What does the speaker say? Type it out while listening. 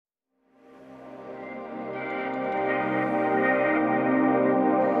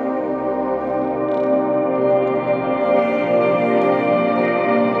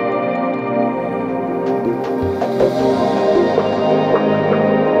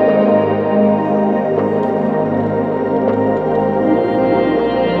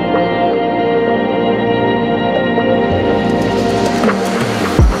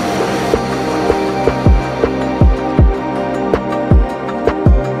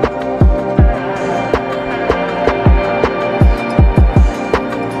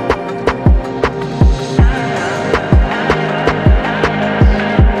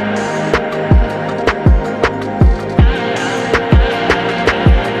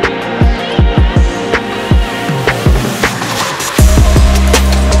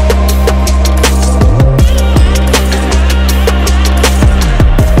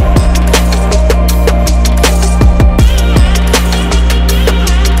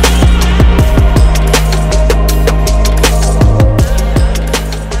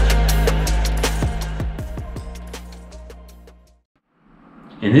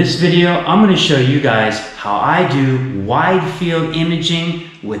In this video, I'm going to show you guys how I do wide field imaging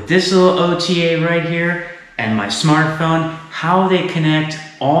with this little OTA right here and my smartphone, how they connect,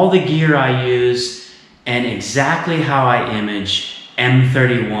 all the gear I use, and exactly how I image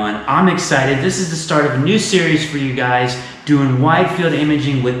M31. I'm excited. This is the start of a new series for you guys doing wide field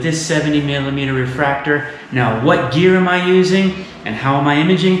imaging with this 70mm refractor. Now, what gear am I using and how am I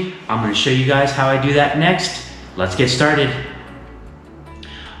imaging? I'm going to show you guys how I do that next. Let's get started.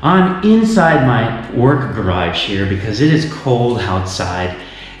 I'm inside my work garage here because it is cold outside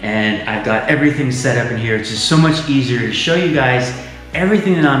and I've got everything set up in here. It's just so much easier to show you guys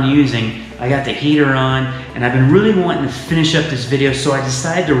everything that I'm using. I got the heater on and I've been really wanting to finish up this video, so I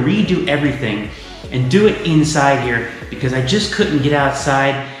decided to redo everything and do it inside here because I just couldn't get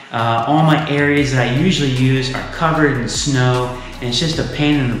outside. All my areas that I usually use are covered in snow and it's just a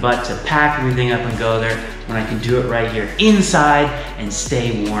pain in the butt to pack everything up and go there when I can do it right here inside and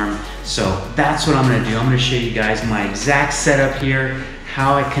stay warm. So that's what I'm gonna do. I'm gonna show you guys my exact setup here,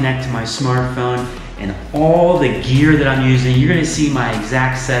 how I connect to my smartphone, and all the gear that I'm using. You're gonna see my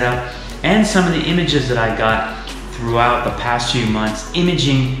exact setup and some of the images that I got throughout the past few months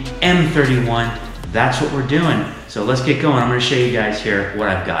imaging M31. That's what we're doing. So let's get going. I'm gonna show you guys here what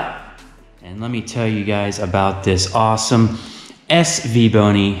I've got. And let me tell you guys about this awesome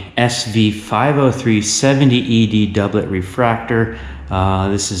SVBONY SV503 70ED Doublet Refractor.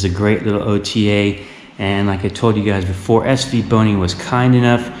 This is a great little OTA. And like I told you guys before, SVBONY was kind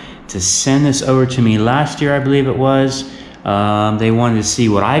enough to send this over to me last year, I believe it was. They wanted to see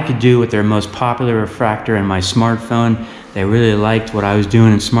what I could do with their most popular refractor in my smartphone. They really liked what I was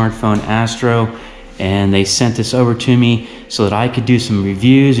doing in smartphone ASTRO, and they sent this over to me so that I could do some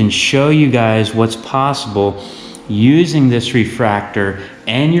reviews and show you guys what's possible using this refractor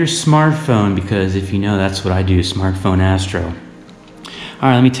and your smartphone, because if you know, that's what I do, smartphone ASTRO. All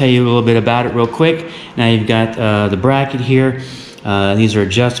right, let me tell you a little bit about it real quick. Now you've got the bracket here. These are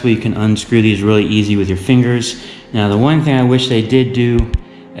adjustable. You can unscrew these really easy with your fingers. Now the one thing I wish they did do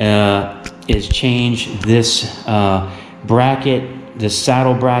is change this bracket, this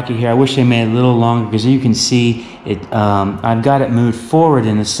saddle bracket here. I wish they made it a little longer because you can see it. I've got it moved forward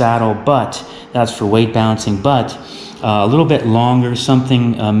in the saddle, but that's for weight balancing, but a little bit longer,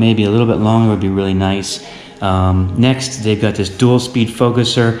 something maybe a little bit longer would be really nice. Next, they've got this dual speed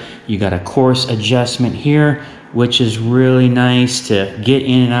focuser. You got a course adjustment here, which is really nice to get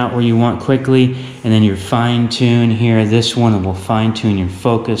in and out where you want quickly. And then your fine tune here, this one will fine tune your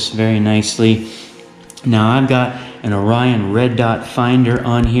focus very nicely. Now I've got an Orion red dot finder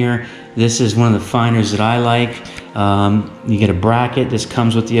on here. This is one of the finders that I like. You get a bracket. This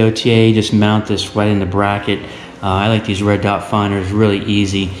comes with the OTA. Just mount this right in the bracket. I like these red dot finders, really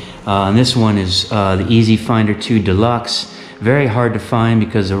easy. And this one is the Easy Finder 2 Deluxe. Very hard to find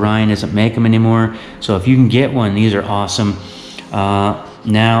because Orion doesn't make them anymore. So if you can get one, these are awesome.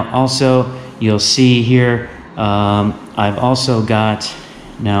 Now also you'll see here, I've also got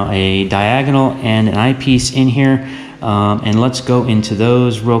now a diagonal and an eyepiece in here. And let's go into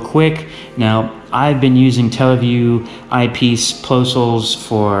those real quick. Now, I've been using Teleview eyepiece Plosals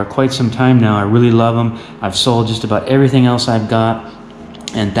for quite some time now. I really love them. I've sold just about everything else I've got,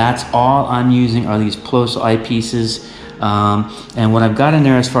 and that's all I'm using are these Plosal eyepieces. And what I've got in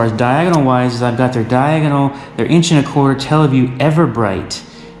there as far as diagonal wise is I've got their diagonal, their 1¼ Teleview Everbright.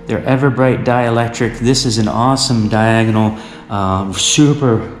 Their Everbright dielectric. This is an awesome diagonal,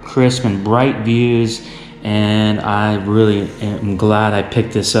 super crisp and bright views. And I really am glad I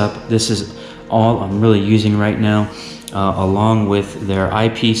picked this up. This is all I'm really using right now, along with their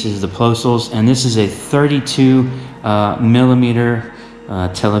eyepieces, the Plosals. And this is a 32mm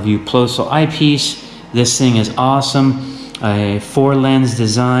Teleview Plosal eyepiece. This thing is awesome. A 4-lens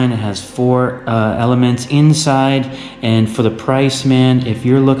design. It has 4 elements inside. And for the price, man, if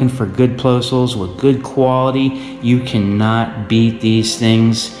you're looking for good Plosals with good quality, you cannot beat these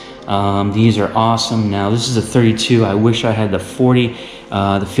things. These are awesome. Now this is a 32. I wish I had the 40.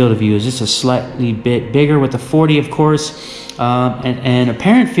 The field of view is just a slightly bit bigger with the 40, of course. And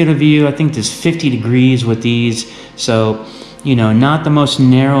apparent field of view, I think there's 50 degrees with these. So, you know, not the most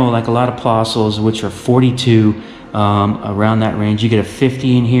narrow like a lot of Plosals, which are 42, around that range. You get a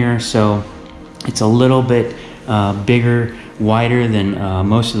 50 in here, so it's a little bit bigger, wider than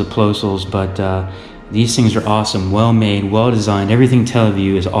most of the Plosals, but these things are awesome, well made, well designed. Everything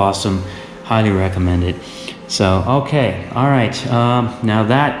Teleview is awesome. Highly recommend it. So, okay, all right. Now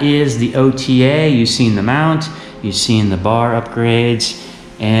that is the OTA. You've seen the mount, you've seen the bar upgrades,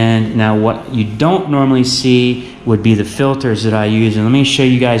 and now what you don't normally see would be the filters that I use. And let me show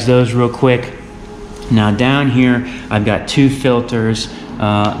you guys those real quick. Now down here, I've got 2 filters.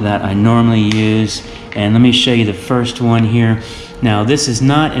 that I normally use. And let me show you the first one here. Now this is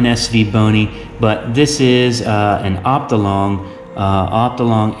not an SVBONY, but this is an Optolong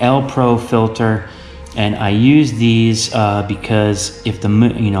L Pro filter, and I use these because if the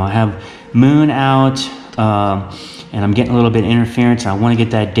moon, I have moon out and I'm getting a little bit of interference, I want to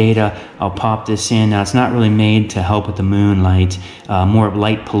get that data, I'll pop this in. Now it's not really made to help with the moonlight, more of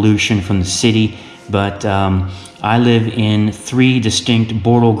light pollution from the city, but I live in 3 distinct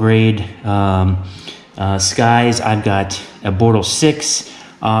Bortle grade skies. I've got a Bortle 6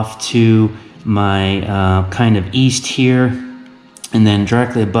 off to my kind of east here, and then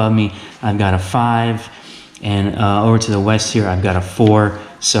directly above me I've got a 5, and over to the west here I've got a 4.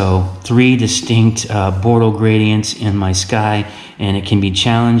 So 3 distinct Bortle gradients in my sky, and it can be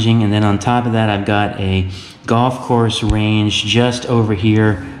challenging. And then on top of that I've got a golf course range just over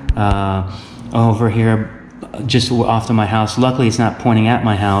here, just off to my house. Luckily it's not pointing at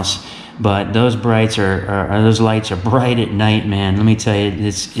my house, but those lights are bright at night, man. Let me tell you,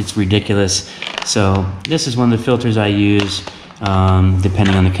 it's ridiculous. So this is one of the filters I use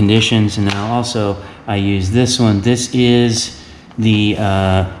depending on the conditions. And now also I use this one. This is the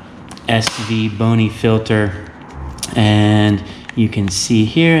SVBONY filter, and you can see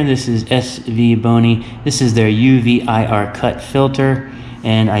here this is SVBONY. This is their UV IR cut filter,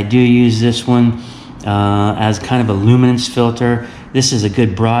 and I do use this one as kind of a luminance filter. This is a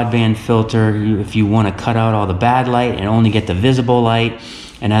good broadband filter if you want to cut out all the bad light and only get the visible light.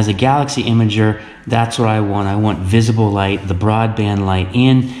 And as a galaxy imager, that's what I want. I want visible light, the broadband light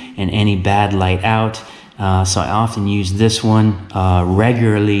in, and any bad light out. So I often use this one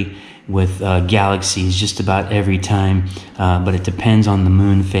regularly with galaxies, just about every time, but it depends on the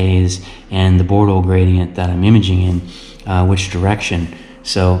moon phase and the Bortle gradient that I'm imaging in, which direction.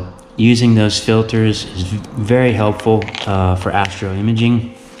 So using those filters is very helpful for astro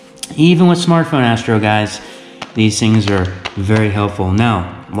imaging. Even with smartphone astro, guys, these things are very helpful.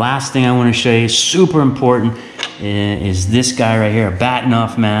 Now, last thing I want to show you, super important, is this guy right here, a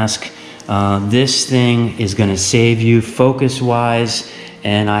batten-off mask. This thing is going to save you focus-wise,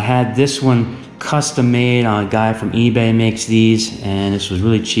 and I had this one custom made. A guy from eBay makes these, and this was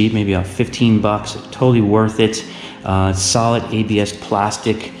really cheap, maybe about 15 bucks. Totally worth it. Solid ABS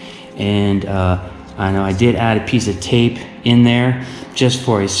plastic, and I know I did add a piece of tape in there just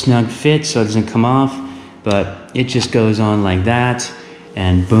for a snug fit so it doesn't come off, but it just goes on like that,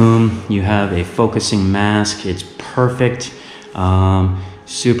 and boom, you have a focusing mask. It's perfect.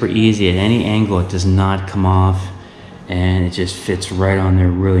 Super easy at any angle. It does not come off, and it just fits right on there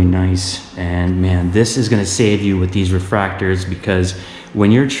really nice. And man, this is going to save you with these refractors, because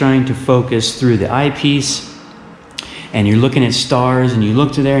when you're trying to focus through the eyepiece and you're looking at stars and you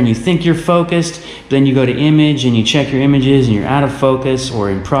look to there and you think you're focused, then you go to image and you check your images and you're out of focus, or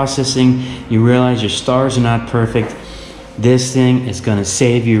in processing you realize your stars are not perfect. This thing is going to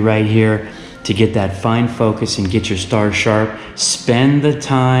save you right here to get that fine focus and get your stars sharp. Spend the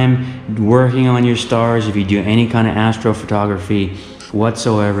time working on your stars if you do any kind of astrophotography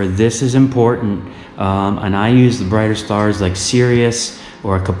whatsoever. This is important. And I use the brighter stars like Sirius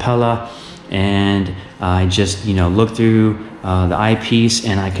or Capella, and I just look through the eyepiece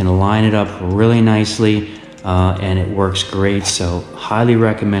and I can line it up really nicely, and it works great. So highly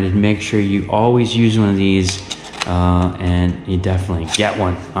recommended. Make sure you always use one of these, and you definitely get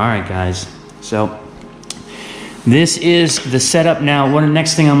one. All right, guys. So this is the setup. Now, the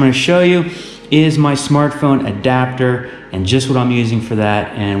next thing I'm going to show you is my smartphone adapter and just what I'm using for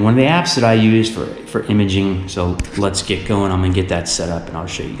that, and one of the apps that I use for imaging. So let's get going. I'm going to get that set up and I'll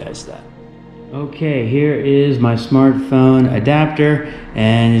show you guys that. Okay, here is my smartphone adapter,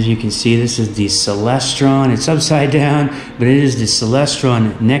 and as you can see, this is the Celestron. It's upside down, but it is the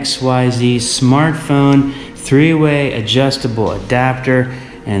Celestron XYZ smartphone 3-way adjustable adapter.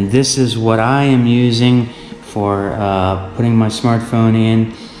 And this is what I am using for putting my smartphone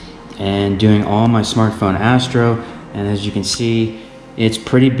in and doing all my smartphone astro. And as you can see, it's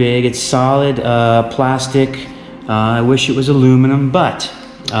pretty big. It's solid plastic. I wish it was aluminum, but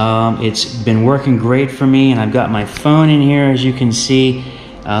it's been working great for me. And I've got my phone in here, as you can see.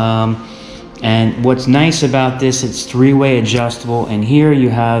 And what's nice about this, it's 3-way adjustable. And here you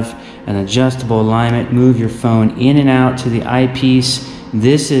have an adjustable alignment. Move your phone in and out to the eyepiece.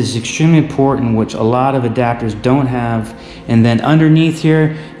 This is extremely important, which a lot of adapters don't have. And then underneath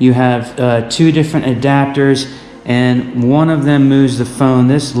here, you have 2 different adapters, and one of them moves the phone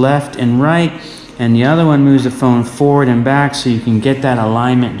this left and right, and the other one moves the phone forward and back, so you can get that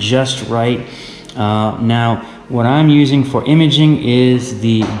alignment just right. Now, what I'm using for imaging is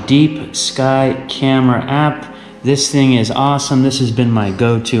the Deep Sky Camera app. this thing is awesome. This has been my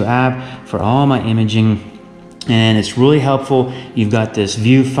go-to app for all my imaging, and it's really helpful. You've got this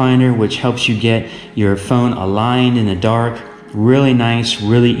viewfinder, which helps you get your phone aligned in the dark. Really nice,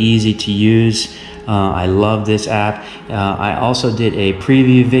 really easy to use. I love this app. I also did a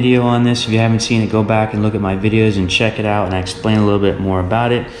preview video on this. If you haven't seen it, go back and look at my videos and check it out, and I explain a little bit more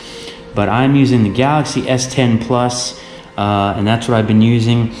about it. But I'm using the Galaxy S10 Plus, and that's what I've been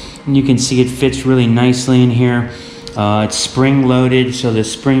using. And you can see it fits really nicely in here. It's spring loaded, so the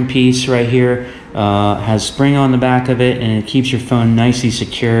spring piece right here has spring on the back of it, and it keeps your phone nicely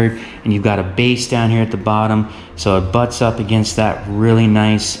secured. And you've got a base down here at the bottom, so it butts up against that. Really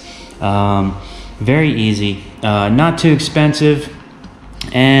nice. Very easy, not too expensive,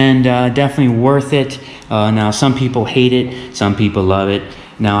 and definitely worth it. Now, some people hate it, some people love it.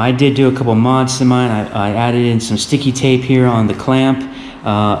 Now, I did do a couple mods to mine. I added in some sticky tape here on the clamp,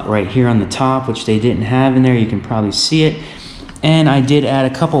 right here on the top, which they didn't have in there. You can probably see it. And I did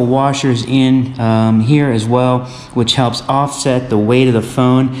add a couple washers in here as well, which helps offset the weight of the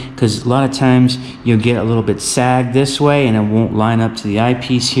phone, because a lot of times you'll get a little bit sagged this way and it won't line up to the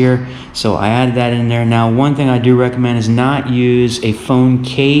eyepiece here. So I added that in there. Now, one thing I do recommend is not use a phone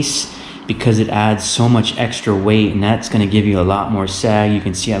case, because it adds so much extra weight, and that's going to give you a lot more sag. You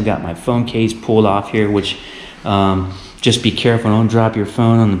can see I've got my phone case pulled off here, which just be careful, don't drop your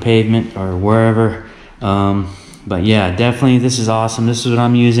phone on the pavement or wherever. But yeah, definitely this is awesome. This is what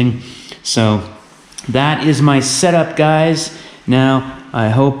I'm using. So that is my setup, guys. Now, I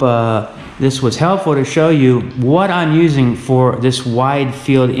hope this was helpful to show you what I'm using for this wide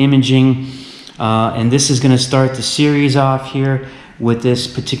field imaging. And this is going to start the series off here with this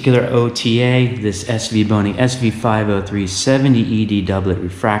particular OTA, this SVBONY SV503 70 ED Doublet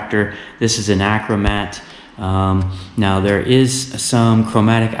Refractor. This is an achromat. Now, there is some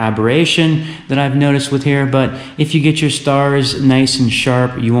chromatic aberration that I've noticed with here, but if you get your stars nice and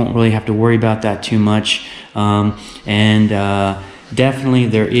sharp, you won't really have to worry about that too much. Definitely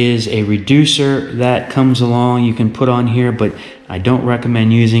there is a reducer that comes along you can put on here, but I don't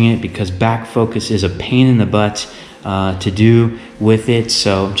recommend using it because back focus is a pain in the butt to do with it.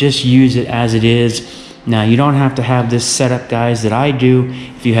 So just use it as it is. Now, you don't have to have this setup, guys, that I do.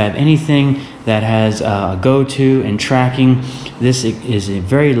 If you have anything that has a go-to and tracking, this is a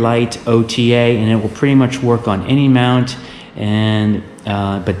very light OTA, and it will pretty much work on any mount. And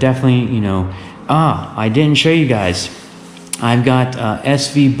but definitely, you know, I didn't show you guys. I've got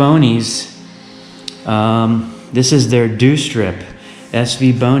SVBONY's. This is their dew strip.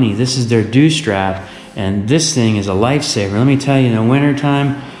 SVBONY. This is their dew strap, and this thing is a lifesaver. Let me tell you, in the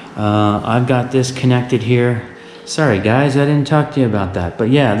wintertime, I've got this connected here. Sorry guys, I didn't talk to you about that, but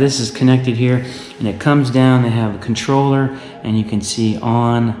yeah, this is connected here, and it comes down. They have a controller, and you can see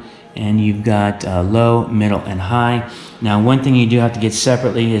on, and you've got low, middle, and high. Now, one thing you do have to get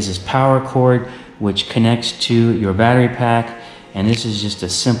separately is this power cord, which connects to your battery pack, and this is just a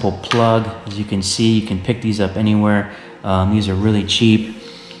simple plug. As you can see, you can pick these up anywhere. These are really cheap,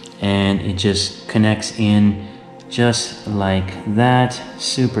 and it just connects in just like that.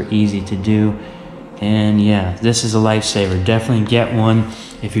 Super easy to do. And yeah, this is a lifesaver. Definitely get one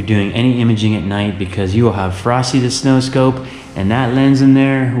if you're doing any imaging at night, because you will have Frosty the Snow Scope, and that lens in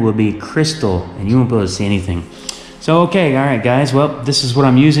there will be crystal, and you won't be able to see anything. So okay, all right guys, well, this is what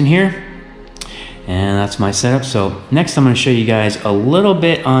I'm using here, and that's my setup. So next I'm going to show you guys a little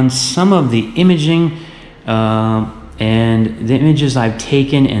bit on some of the imaging and the images I've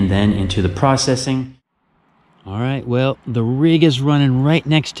taken, and then into the processing. All right, well, the rig is running right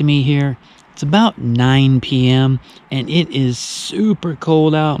next to me here. It's about 9 p.m. and it is super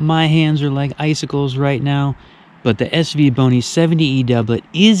cold out. My hands are like icicles right now, but the SVBONY 70E doublet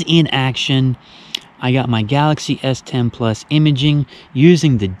is in action. I got my Galaxy S10 Plus imaging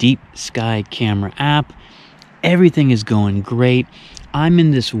using the Deep Sky camera app. Everything is going great. I'm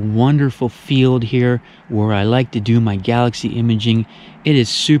in this wonderful field here where I like to do my Galaxy imaging. It is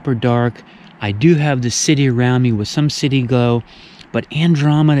super dark. I do have the city around me with some city glow, but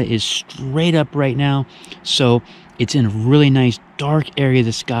Andromeda is straight up right now, so it's in a really nice dark area of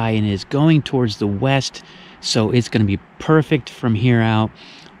the sky, and it is going towards the west, so it's going to be perfect from here out.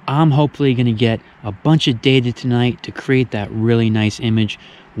 I'm hopefully going to get a bunch of data tonight to create that really nice image.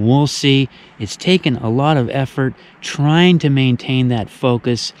 We'll see. It's taken a lot of effort trying to maintain that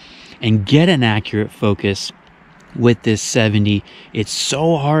focus and get an accurate focus with this 70. It's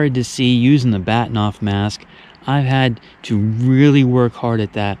so hard to see using the Batnoff mask. I've had to really work hard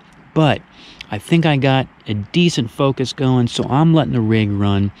at that, but I think I got a decent focus going, so I'm letting the rig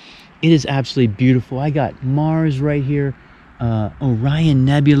run. It is absolutely beautiful. I got Mars right here, Orion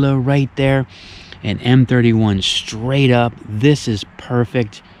Nebula right there, and M31 straight up. This is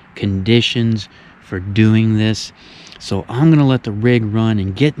perfect conditions for doing this. So I'm gonna let the rig run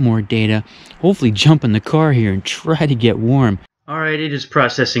and get more data, hopefully jump in the car here and try to get warm. Alright, it is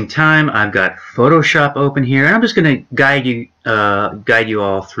processing time. I've got Photoshop open here, and I'm just gonna guide you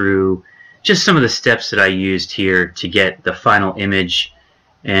all through just some of the steps that I used here to get the final image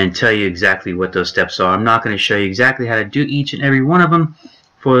and tell you exactly what those steps are. I'm not going to show you exactly how to do each and every one of them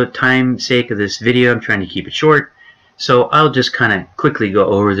for the time's sake of this video. I'm trying to keep it short, so I'll just kind of quickly go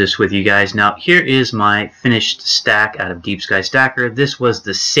over this with you guys. Now here is my finished stack out of Deep Sky Stacker. This was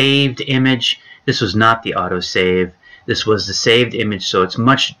the saved image. This was not the autosave. This was the saved image, so it's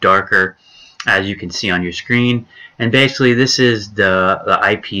much darker, as you can see on your screen. And basically this is the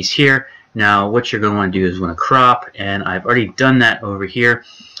eyepiece here. Now what you're going to want to do is want to crop, and I've already done that over here,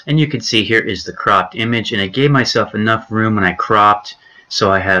 and you can see here is the cropped image, and I gave myself enough room when I cropped so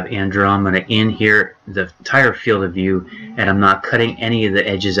I have Andromeda in here, the entire field of view, and I'm not cutting any of the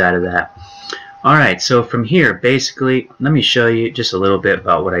edges out of that. Alright, so from here basically let me show you just a little bit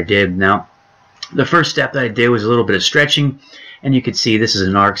about what I did. Now the first step that I did was a little bit of stretching, and you can see this is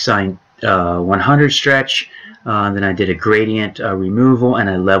an ArcSine 100 stretch. Then I did a gradient removal, and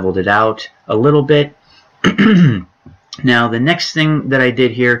I leveled it out a little bit. Now the next thing that I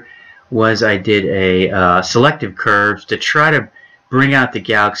did here was I did a selective curves to try to bring out the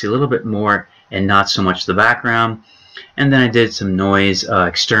galaxy a little bit more and not so much the background. And then I did some noise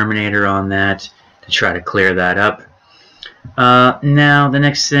exterminator on that to try to clear that up. Now the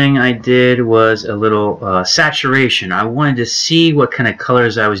next thing I did was a little saturation. I wanted to see what kind of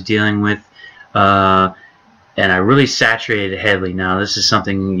colors I was dealing with, and I really saturated it heavily. Now this is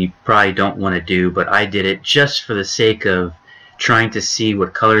something you probably don't want to do, but I did it just for the sake of trying to see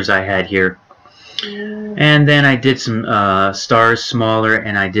what colors I had here. And then I did some stars smaller,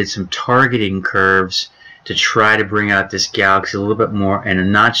 and I did some targeting curves to try to bring out this galaxy a little bit more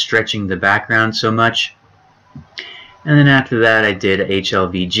and not stretching the background so much. And then after that I did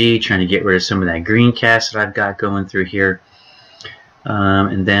HLVG, trying to get rid of some of that green cast that I've got going through here.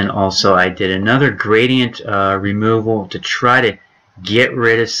 And then also I did another gradient removal to try to get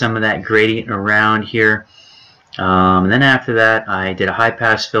rid of some of that gradient around here. And then after that I did a high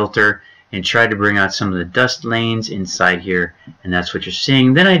pass filter and tried to bring out some of the dust lanes inside here, and that's what you're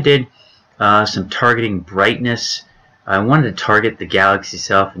seeing. Then I did some targeting brightness. I wanted to target the galaxy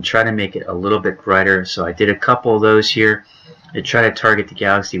itself and try to make it a little bit brighter, so I did a couple of those here to try to target the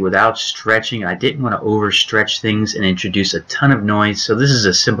galaxy without stretching. I didn't want to overstretch things and introduce a ton of noise, so this is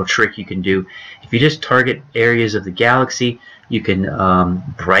a simple trick you can do. If you just target areas of the galaxy, you can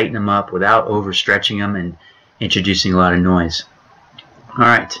brighten them up without overstretching them and introducing a lot of noise.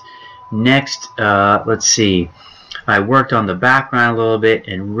 Alright, next let's see. I worked on the background a little bit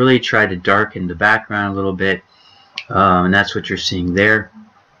and really tried to darken the background a little bit, and that's what you're seeing there.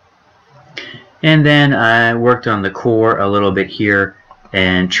 And then I worked on the core a little bit here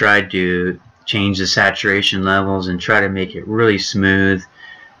and tried to change the saturation levels and try to make it really smooth.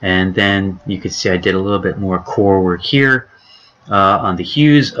 And then you can see I did a little bit more core work here on the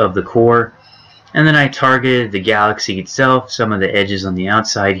hues of the core. And then I targeted the galaxy itself, some of the edges on the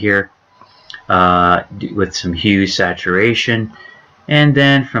outside here with some hue saturation. And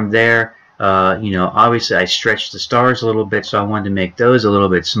then from there, you know, obviously I stretched the stars a little bit, so I wanted to make those a little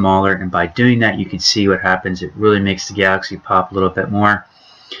bit smaller, and by doing that you can see what happens. It really makes the galaxy pop a little bit more.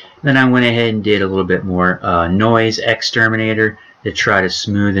 Then I went ahead and did a little bit more noise exterminator to try to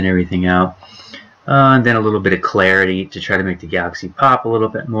smoothen everything out, and then a little bit of clarity to try to make the galaxy pop a little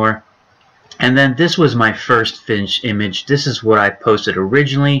bit more. And then this was my first finished image. This is what I posted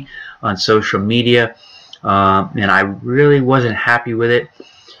originally on social media, and I really wasn't happy with it.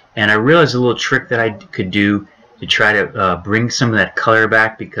 And I realized a little trick that I could do to try to bring some of that color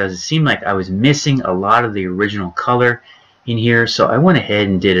back, because it seemed like I was missing a lot of the original color in here. So I went ahead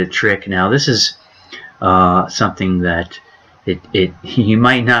and did a trick. Now this is something that you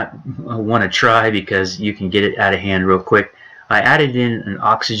might not want to try because you can get it out of hand real quick. I added in an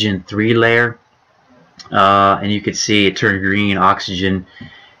oxygen 3 layer, and you could see it turned green, oxygen,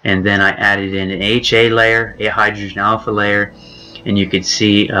 and then I added in an HA layer, a hydrogen alpha layer. And you can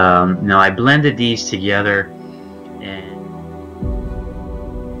see now I blended these together